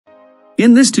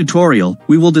In this tutorial,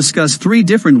 we will discuss 3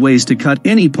 different ways to cut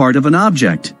any part of an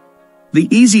object. The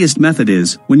easiest method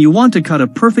is when you want to cut a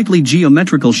perfectly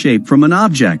geometrical shape from an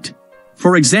object.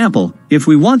 For example, if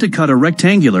we want to cut a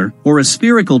rectangular or a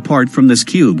spherical part from this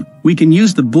cube, we can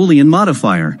use the Boolean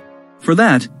modifier. For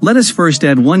that, let us first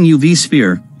add one UV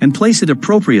sphere and place it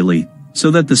appropriately,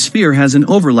 so that the sphere has an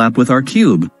overlap with our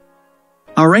cube.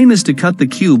 Our aim is to cut the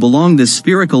cube along this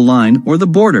spherical line or the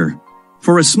border.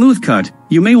 For a smooth cut,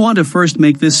 you may want to first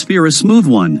make this sphere a smooth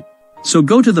one. So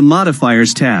go to the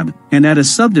Modifiers tab, and add a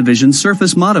subdivision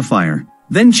surface modifier,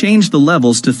 then change the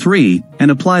levels to 3, and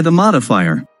apply the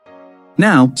modifier.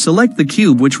 Now, select the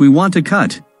cube which we want to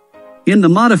cut. In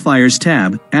the Modifiers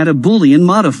tab, add a Boolean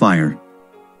modifier.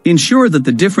 Ensure that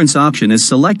the difference option is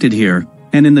selected here,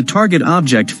 and in the target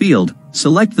object field,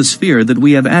 select the sphere that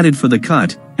we have added for the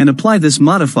cut, and apply this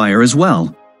modifier as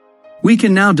well. We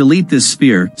can now delete this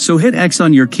sphere, so hit X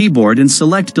on your keyboard and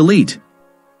select Delete.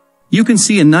 You can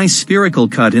see a nice spherical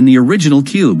cut in the original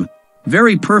cube.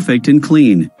 Very perfect and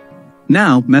clean.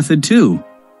 Now, method 2.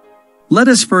 Let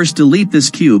us first delete this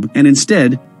cube and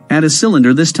instead, add a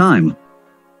cylinder this time.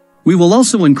 We will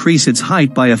also increase its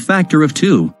height by a factor of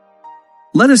 2.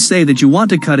 Let us say that you want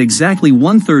to cut exactly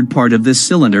 1/3 part of this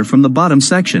cylinder from the bottom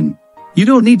section. You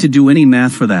don't need to do any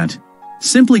math for that.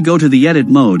 Simply go to the Edit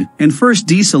mode, and first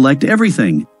deselect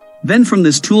everything. Then from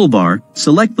this toolbar,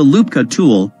 select the Loop Cut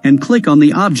tool, and click on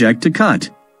the object to cut.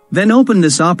 Then open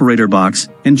this operator box,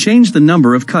 and change the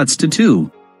number of cuts to 2.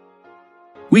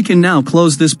 We can now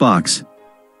close this box.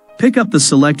 Pick up the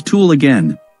Select tool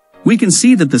again. We can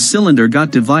see that the cylinder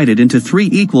got divided into 3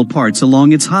 equal parts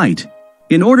along its height.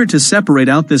 In order to separate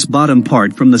out this bottom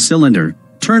part from the cylinder,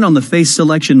 turn on the Face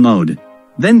Selection mode.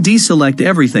 Then deselect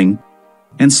everything,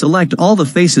 and select all the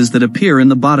faces that appear in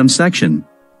the bottom section.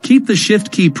 Keep the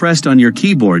Shift key pressed on your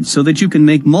keyboard so that you can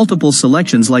make multiple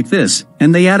selections like this,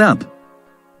 and they add up.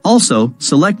 Also,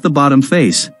 select the bottom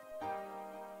face.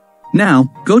 Now,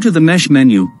 go to the Mesh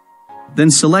menu. Then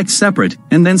select Separate,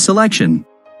 and then Selection.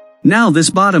 Now this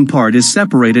bottom part is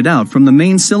separated out from the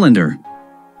main cylinder.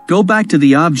 Go back to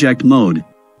the Object mode,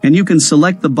 and you can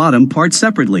select the bottom part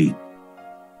separately.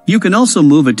 You can also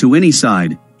move it to any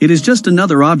side. It is just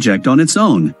another object on its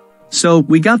own. So,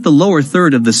 we got the lower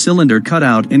third of the cylinder cut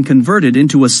out and converted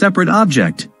into a separate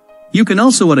object. You can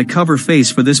also add a cover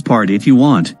face for this part if you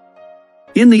want.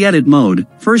 In the Edit mode,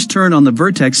 first turn on the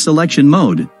Vertex Selection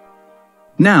mode.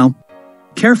 Now,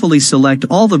 carefully select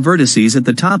all the vertices at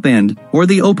the top end, or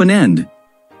the open end.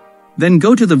 Then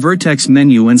go to the Vertex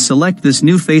menu and select this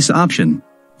New Face option.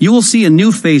 You will see a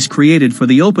new face created for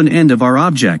the open end of our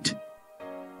object.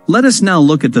 Let us now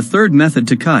look at the third method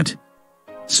to cut.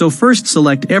 So first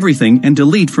select everything and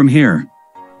delete from here.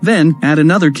 Then, add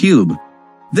another cube.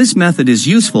 This method is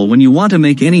useful when you want to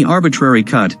make any arbitrary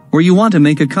cut, or you want to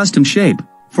make a custom shape.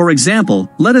 For example,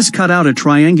 let us cut out a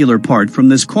triangular part from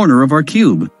this corner of our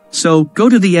cube. So, go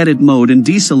to the Edit mode and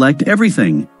deselect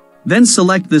everything. Then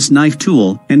select this knife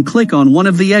tool, and click on one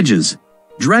of the edges.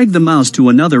 Drag the mouse to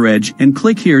another edge and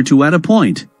click here to add a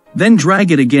point. Then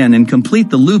drag it again and complete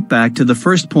the loop back to the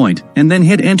first point, and then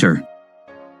hit Enter.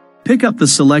 Pick up the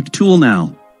Select tool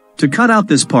now. To cut out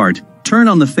this part, turn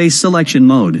on the Face Selection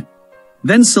mode.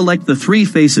 Then select the 3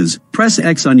 faces, press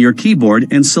X on your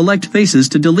keyboard and select faces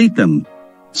to delete them.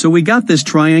 So we got this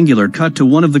triangular cut to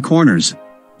one of the corners.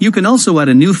 You can also add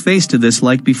a new face to this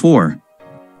like before.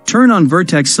 Turn on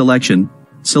Vertex Selection,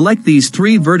 select these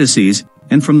 3 vertices,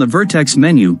 and from the Vertex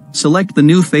menu, select the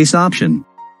New Face option.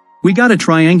 We got a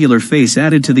triangular face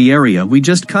added to the area we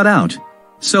just cut out.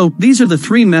 So, these are the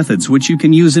 3 methods which you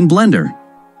can use in Blender.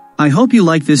 I hope you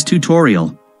like this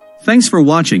tutorial. Thanks for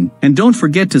watching, and don't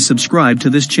forget to subscribe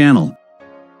to this channel.